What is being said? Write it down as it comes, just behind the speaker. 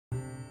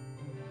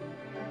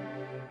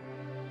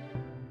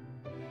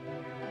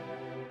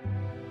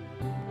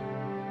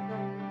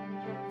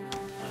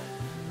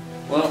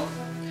Well,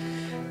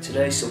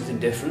 today's something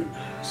different,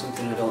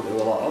 something I don't do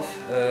a lot of.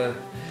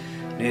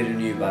 Need a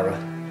new barrow,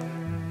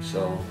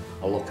 so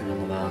I'm looking on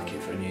the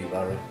market for a new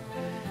barrow,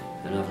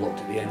 and I've looked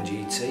at the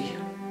NGT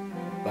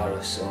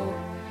barrow. So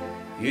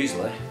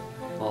usually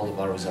all the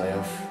barrows I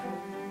have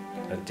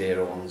are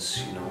dearer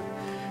ones, you know,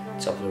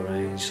 top of the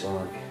range,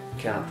 like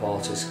cart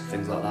porters,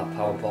 things like that,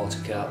 power porter,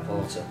 cart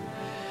porter.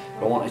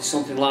 But I wanted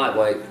something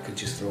lightweight I could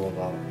just throw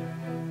about.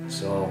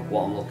 So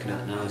what I'm looking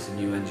at now is the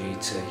new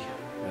NGT.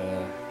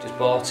 Just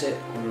bought it,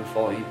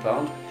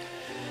 £114.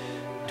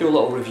 Do a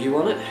little review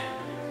on it,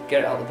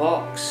 get it out of the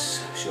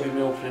box, show you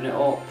me opening it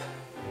up,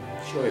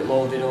 show it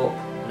loaded up,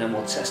 and then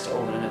we'll test it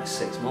over the next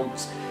 6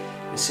 months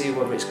and see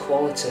whether it's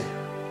quality.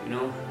 You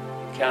know,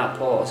 cart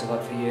porters I've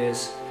had for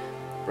years,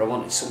 but I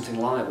wanted something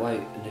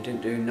lightweight and they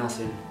didn't do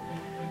nothing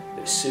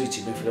that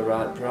suited me for the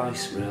right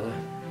price really.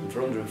 And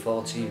for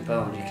 £114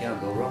 you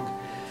can't go wrong.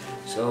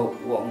 So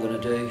what I'm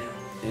going to do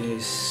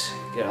is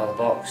get it out of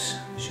the box,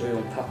 show you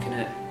unpacking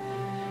it,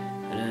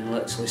 and then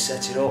literally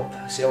set it up,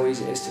 see how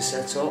easy it is to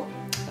set up,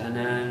 and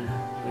then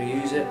I'm going to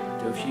use it,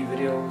 do a few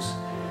videos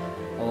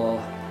or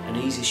an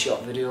easy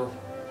shot video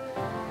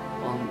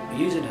on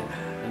using it.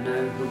 And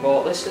then we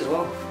bought this as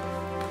well,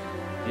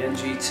 the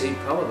NGT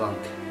power bank,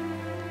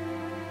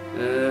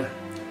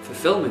 for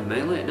filming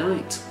mainly at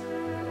night.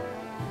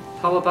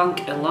 Power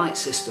bank and light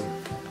system.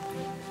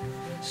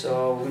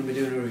 So we're going to be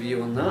doing a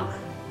review on that,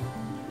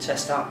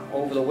 test that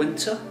over the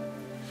winter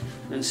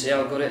and see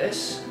how good it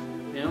is.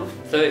 You know,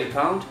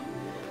 £30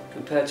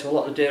 compared to a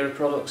lot of dairy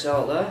products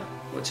out there,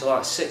 which are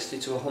like 60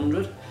 to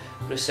 100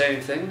 for the same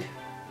thing.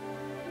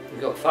 We've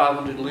got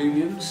 500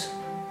 lumiums,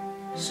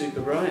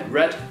 super bright,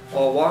 red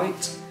or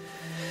white,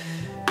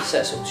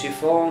 sets up to your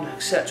phone,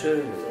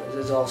 etc.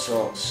 There's all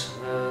sorts.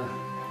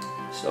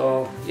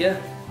 So yeah,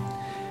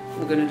 what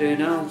we're going to do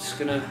now, just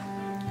going to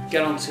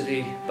get onto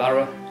the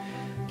barrow,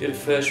 do the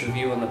first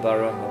review on the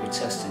barrow. I'll be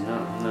testing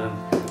that, and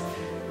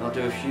then I'll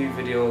do a few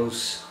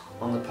videos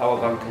on the power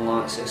bank and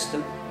light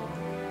system,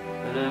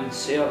 and then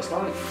see how it's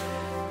like.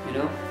 You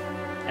know,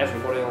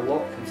 everybody will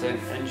look and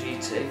think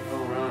NGT,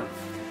 alright,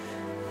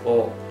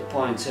 but the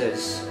point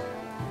is,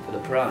 for the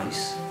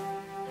price,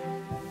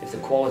 if the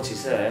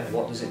quality's there,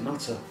 what does it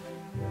matter?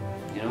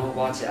 You know,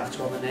 why does it have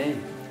to have a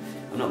name?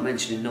 I'm not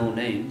mentioning no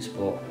names,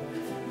 but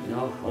you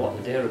know, a lot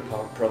of the dairy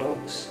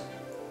products,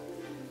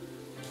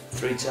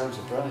 3 times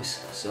the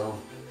price. So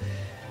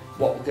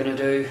what we're going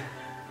to do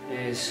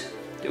is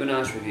do a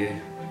nice review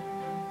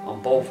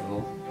on both of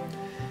them,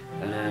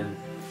 and then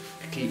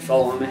keep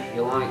following me.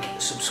 You like,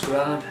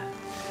 subscribe,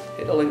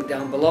 hit the link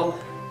down below,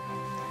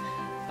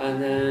 and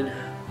then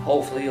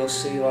hopefully you'll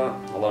see like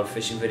a lot of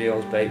fishing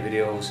videos, bait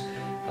videos.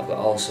 I've got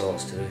all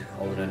sorts to do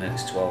over the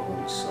next 12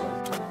 months. So.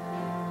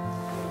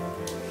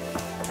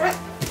 Right,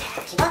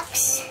 empty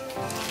box.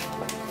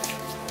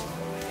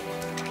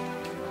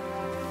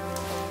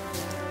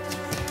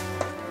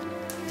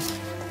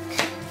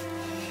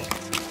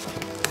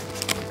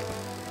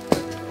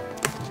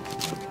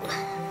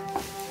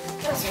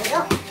 There we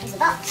go, here's the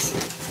box.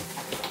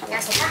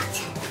 Nicely packed.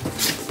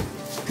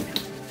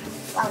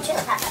 Well,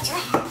 truly packed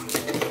actually.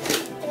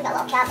 We've got a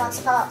lot of cardboard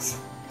supports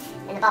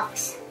in the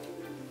box.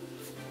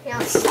 You know,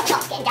 it's got the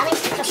box getting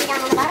damaged, crushing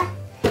down on the barrow.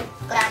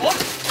 Good idea.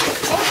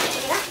 So, let's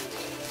do that.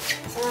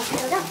 So,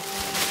 there we go.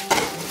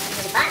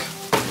 There's a bag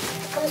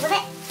that comes with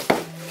it.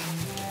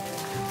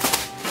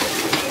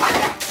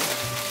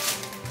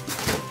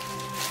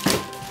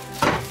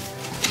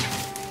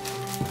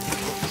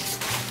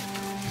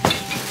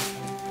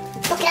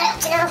 Looking at it up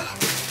to now,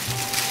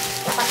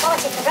 not bad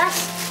quality for the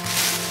price.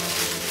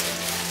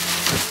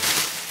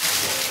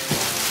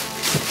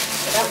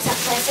 We don't have to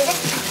play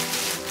scissors.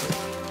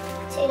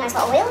 2 nice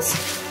little wheels.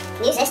 You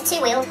can use this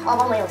 2-wheeled or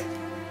 1-wheeled.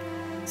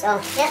 So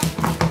yeah,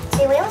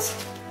 2 wheels.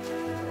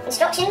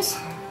 Instructions.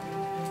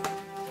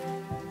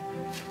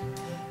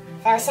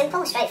 Fairly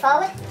simple,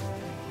 straightforward.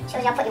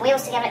 Shows you how to put your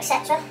wheels together,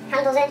 etc.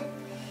 Handles in,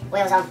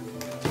 wheels on.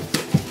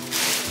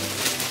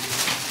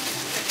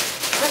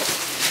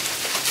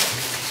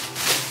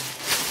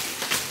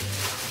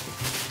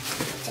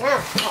 Now,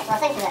 what do I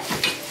think of it?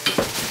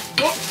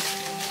 Yep.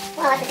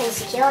 Well, everything's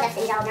secured,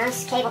 everything's all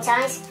nice, cable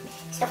ties,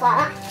 stuff like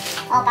that.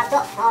 All bagged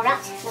up, all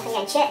wrapped, nothing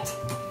getting chipped.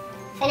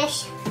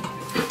 Finish.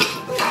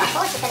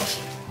 Quality finish.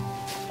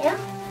 You know?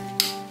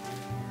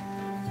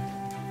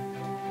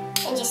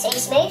 NGT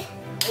smooth.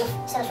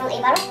 So the front of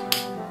your barrel.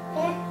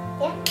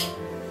 Yeah.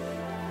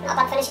 Not a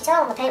bad finish at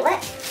all, the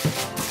paintwork.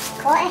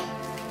 Quality.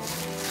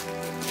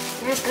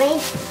 Nice green.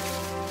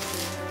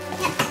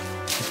 Yeah.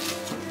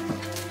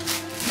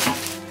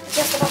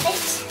 Adjustable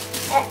feet,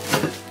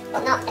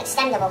 but not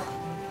extendable.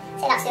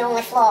 So that's the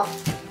only flaw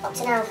up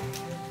to now.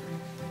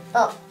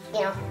 But,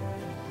 you know,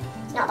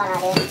 it's not a bad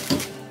idea.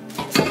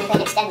 Instead of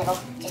being extendable,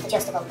 just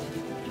adjustable.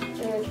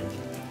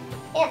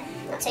 Yeah,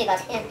 not too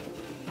bad, yeah.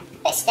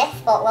 Bit stiff,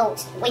 but will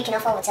weaken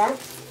off over time.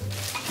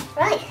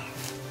 Right,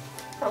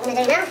 what I'm going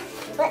to do now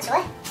is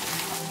literally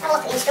have a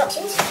look at the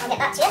instructions, I'll get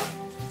back to you,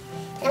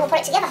 and then we'll put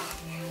it together.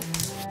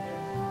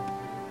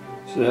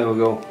 So there we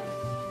go.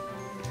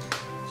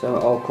 So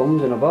it all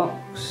comes in a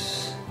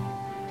box,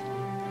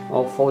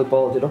 all fully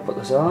bolted up at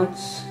the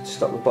sides to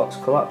stop the box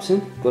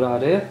collapsing. Good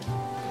idea.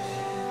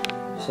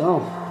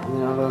 So I'm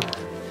going to have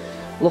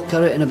a look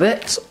at it in a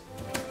bit.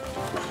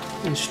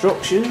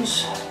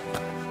 Instructions,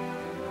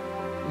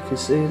 you can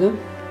see them,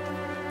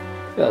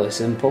 fairly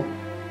simple,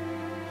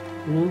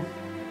 you know,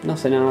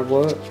 nothing hard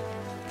work.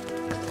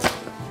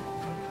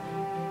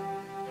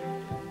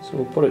 So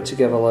we'll put it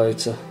together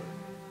later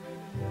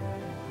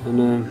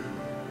and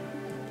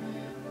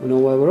we know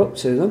where we're up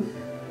to then.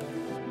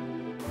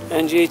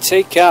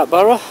 NGT cart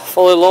barrow,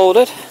 fully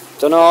loaded,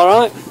 done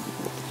alright,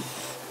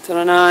 done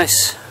a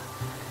nice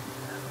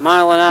 1.5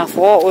 mile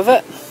walk with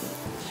it,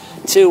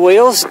 2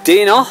 wheels,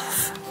 Dean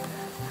off,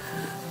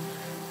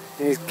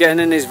 he's getting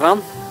in his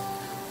van.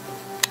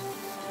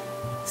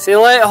 See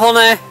you later,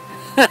 honey.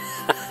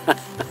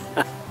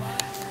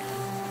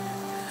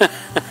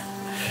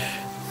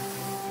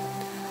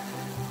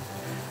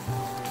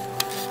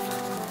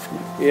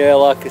 Yeah,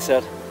 like I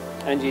said,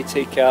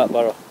 NGT cart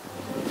barrow.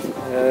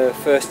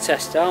 First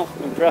test out,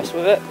 impressed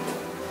with it.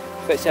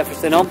 Fits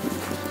everything on.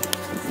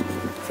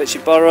 Fits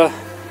your barrow,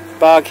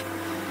 bag,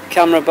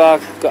 camera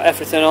bag, got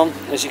everything on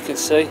as you can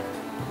see.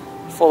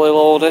 Fully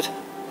loaded.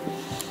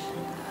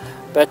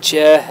 Bed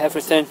chair,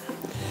 everything.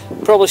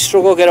 Probably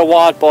struggle to get a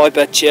wide boy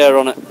bed chair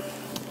on it.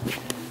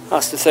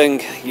 That's the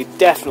thing, you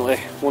definitely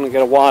want to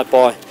get a wide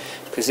boy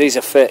because these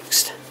are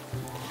fixed.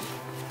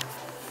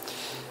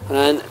 And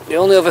then the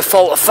only other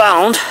fault I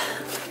found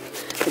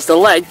is the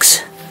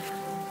legs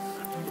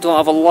don't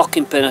have a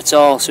locking pin at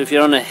all, so if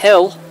you're on a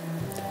hill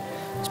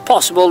it's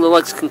possible the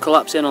legs can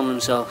collapse in on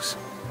themselves.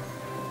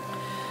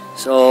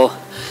 So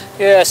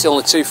yeah, it's the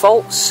only 2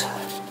 faults.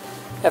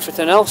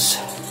 Everything else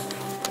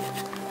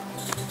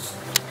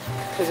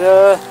is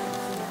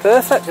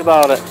perfect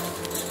about it,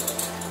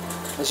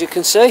 as you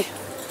can see.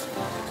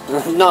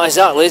 Not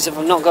exactly as if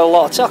I've not got a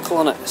lot of tackle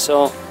on it.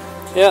 So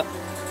yeah,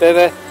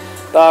 baby,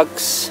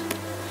 bags,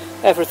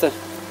 everything.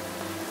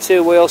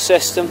 2 wheel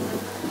system,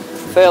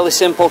 fairly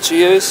simple to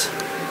use.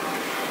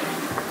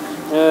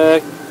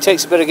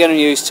 Takes a bit of getting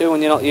used to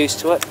when you're not used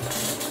to it.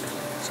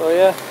 So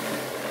yeah,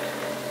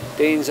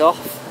 Dean's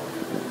off.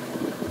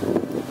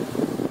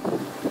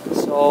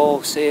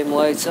 So see him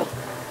later.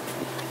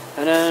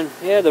 And then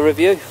yeah, the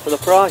review for the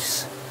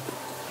price.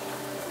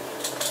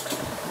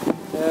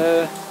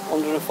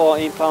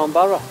 £114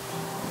 barrow.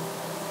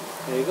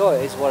 There you go,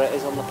 it is what it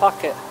is on the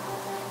packet.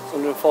 It's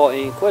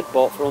 114 quid,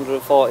 bought for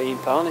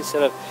 £114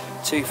 instead of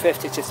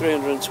 250 to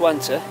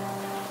 320.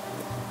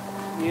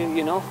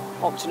 You know,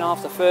 opting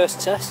off the first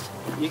test,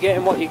 you're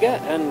getting what you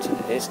get, and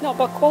it's not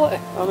bad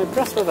quality. I'm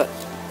impressed with it,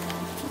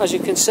 as you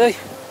can see.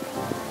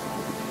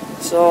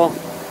 So,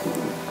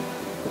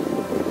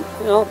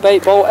 you know,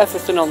 bait bolt,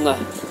 everything on there.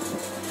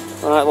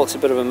 Alright, looks a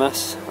bit of a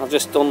mess. I've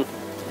just done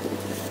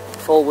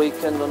full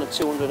weekend on a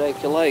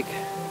 200-acre lake.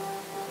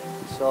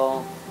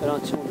 So, been on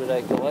a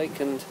 200-acre lake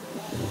and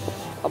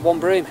I've won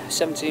bream,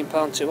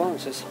 £17 2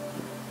 ounces.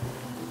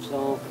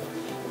 So,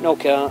 no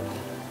cart,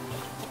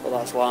 but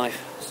that's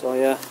life. So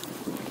yeah,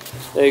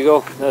 there you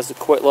go, there's the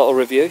quick little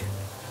review.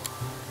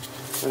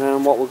 And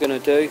then what we're going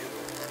to do,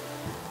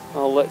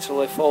 I'll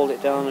literally fold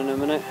it down in a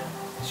minute,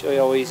 show you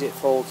how easy it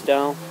folds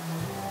down.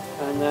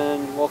 And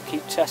then we'll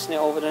keep testing it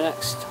over the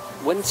next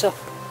winter.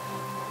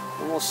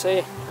 And we'll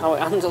see how it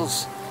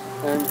handles.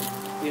 And,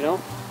 you know,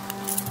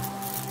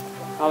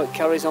 how it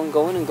carries on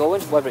going and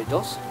going, whether it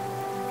does.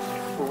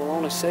 But we'll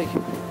only see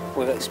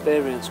with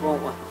experience,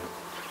 won't we?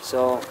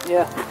 So,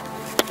 yeah,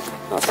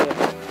 that's it.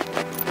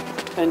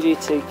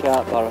 NGT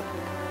cart barrow.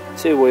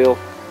 2 wheel,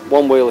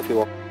 1 wheel if you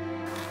want.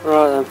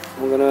 Right then,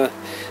 we're going to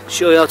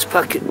show you how to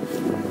pack it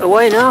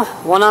away now,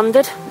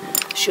 one-handed.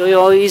 Show you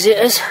how easy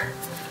it is,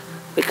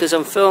 because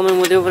I'm filming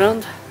with the other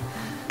hand.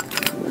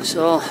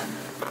 So,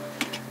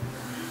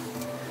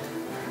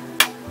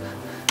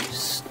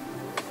 just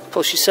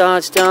push your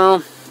sides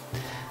down,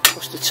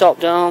 push the top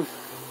down,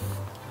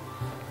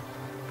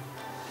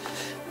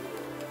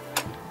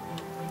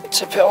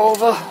 tip it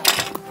over,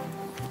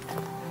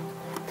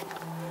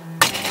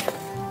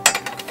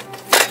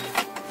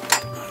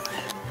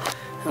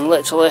 and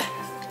literally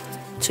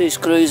 2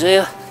 screws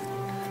here,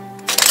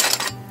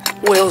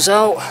 wheels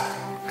out,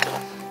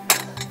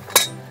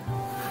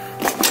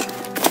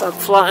 back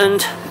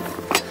flattened,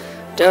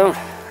 down,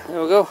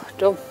 there we go,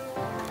 done.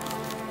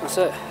 That's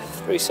it,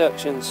 3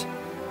 sections,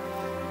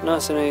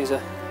 nice and easy,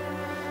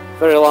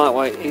 very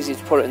lightweight, easy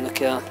to put it in the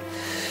car,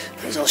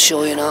 as I'll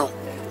show you now.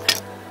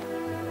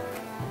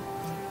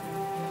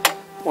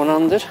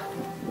 One-handed.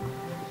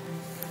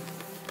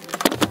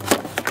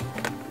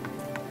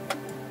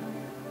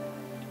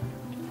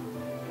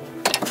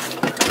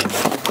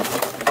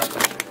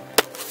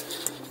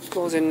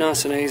 Goes in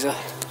nice and easy.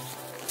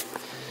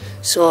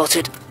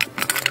 Sorted.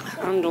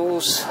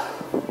 Handles,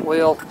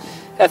 wheel,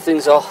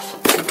 everything's off.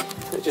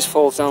 It just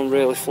folds down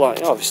really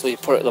flat. Obviously you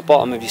put it at the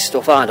bottom of your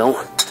stuff, I don't.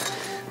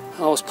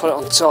 I always put it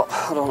on top,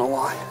 I don't know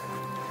why.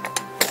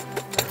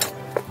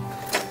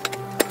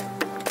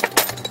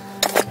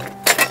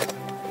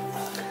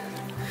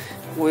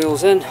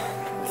 Wheels in,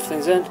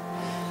 everything's in.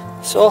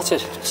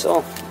 Sorted.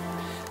 So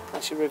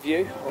that's your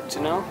review up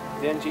to now,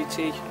 the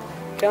NGT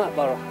cart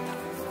barrow,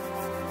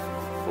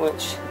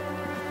 which,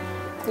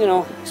 you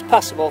know, it's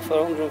passable for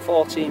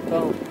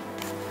 £114.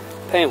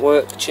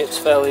 Paintwork, the chip's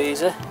fairly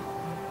easy,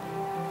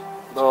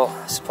 but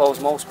I suppose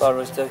most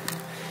barrows do.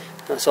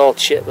 That's all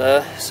chip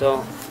there,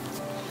 so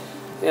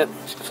yeah,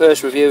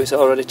 first review, it's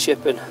already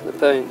chipping the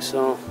paint.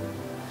 So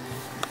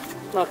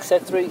like I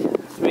said,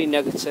 three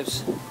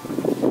negatives.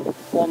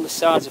 One, the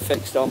sides are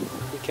fixed on,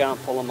 you can't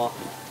pull them off.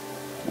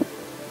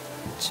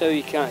 Two,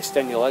 you can't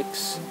extend your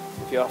legs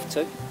if you have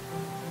to,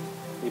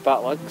 your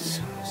back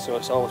legs, so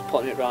it's always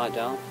putting it right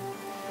down.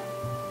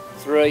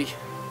 Three,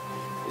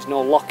 there's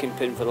no locking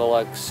pin for the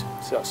legs,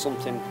 so that's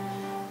something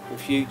in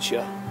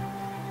future,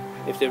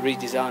 if they're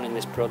redesigning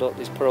this product,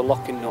 is put a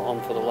locking nut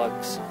on for the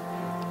legs,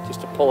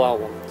 just to pull out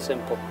one,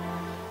 simple.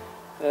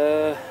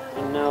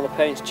 And now the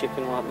paint's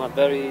chipping like mad,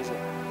 very easy,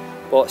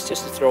 but it's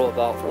just a throw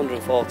about for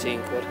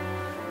 114 quid.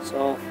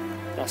 So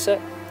that's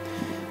it,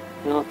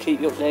 and I'll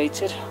keep you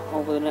updated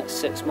over the next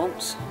 6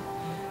 months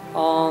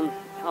on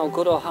how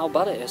good or how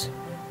bad it is.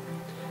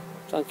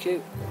 Thank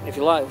you. If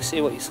you like,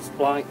 see what you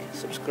like,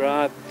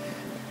 subscribe,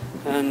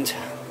 and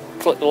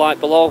click the like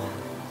below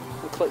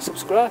and click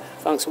subscribe.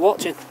 Thanks for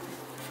watching.